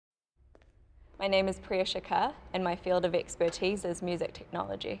My name is Priya Shakar and my field of expertise is music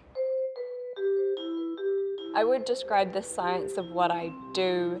technology. I would describe the science of what I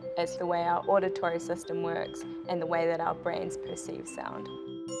do as the way our auditory system works and the way that our brains perceive sound.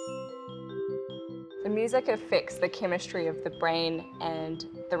 The music affects the chemistry of the brain and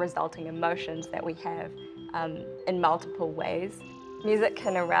the resulting emotions that we have in multiple ways. Music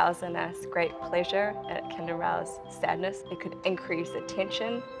can arouse in us great pleasure, it can arouse sadness, it could increase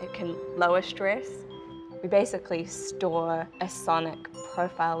attention, it can lower stress. We basically store a sonic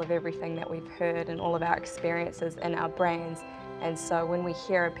profile of everything that we've heard and all of our experiences in our brains. And so when we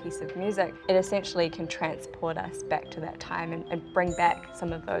hear a piece of music, it essentially can transport us back to that time and bring back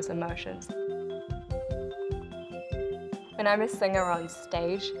some of those emotions. When I'm a singer on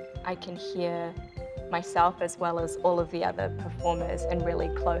stage, I can hear myself as well as all of the other performers in really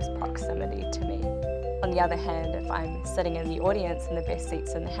close proximity to me. On the other hand, if I'm sitting in the audience in the best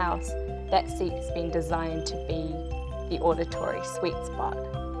seats in the house, that seat's been designed to be the auditory sweet spot.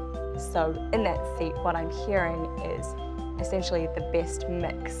 So in that seat, what I'm hearing is essentially the best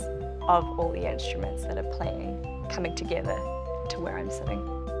mix of all the instruments that are playing, coming together to where I'm sitting.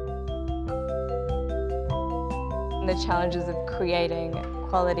 The challenges of creating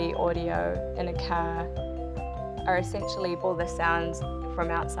quality audio in a car are essentially all the sounds from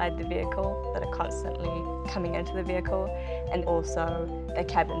outside the vehicle that are constantly coming into the vehicle, and also the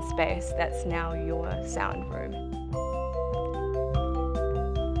cabin space that's now your sound room.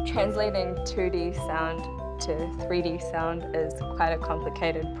 Translating 2D sound to 3D sound is quite a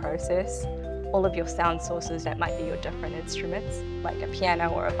complicated process. All of your sound sources that might be your different instruments, like a piano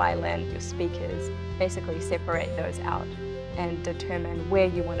or a violin, your speakers, basically separate those out and determine where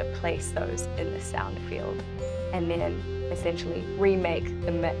you want to place those in the sound field, and then essentially remake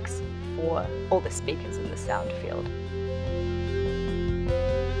the mix for all the speakers in the sound field.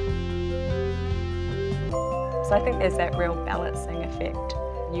 So I think there's that real balancing effect.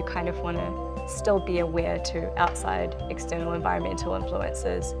 You kind of want to still be aware to outside external environmental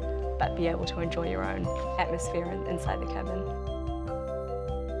influences, but be able to enjoy your own atmosphere inside the cabin.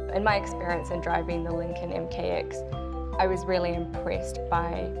 In my experience in driving the Lincoln MKX, I was really impressed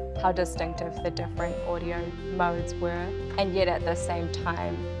by how distinctive the different audio modes were, and yet at the same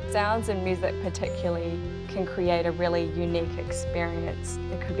time, sounds and music particularly can create a really unique experience.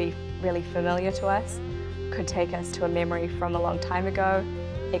 It could be really familiar to us, could take us to a memory from a long time ago,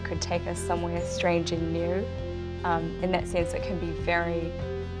 it could take us somewhere strange and new. In that sense, it can be very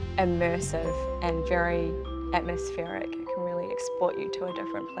immersive and very atmospheric. It can really export you to a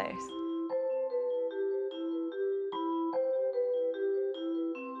different place.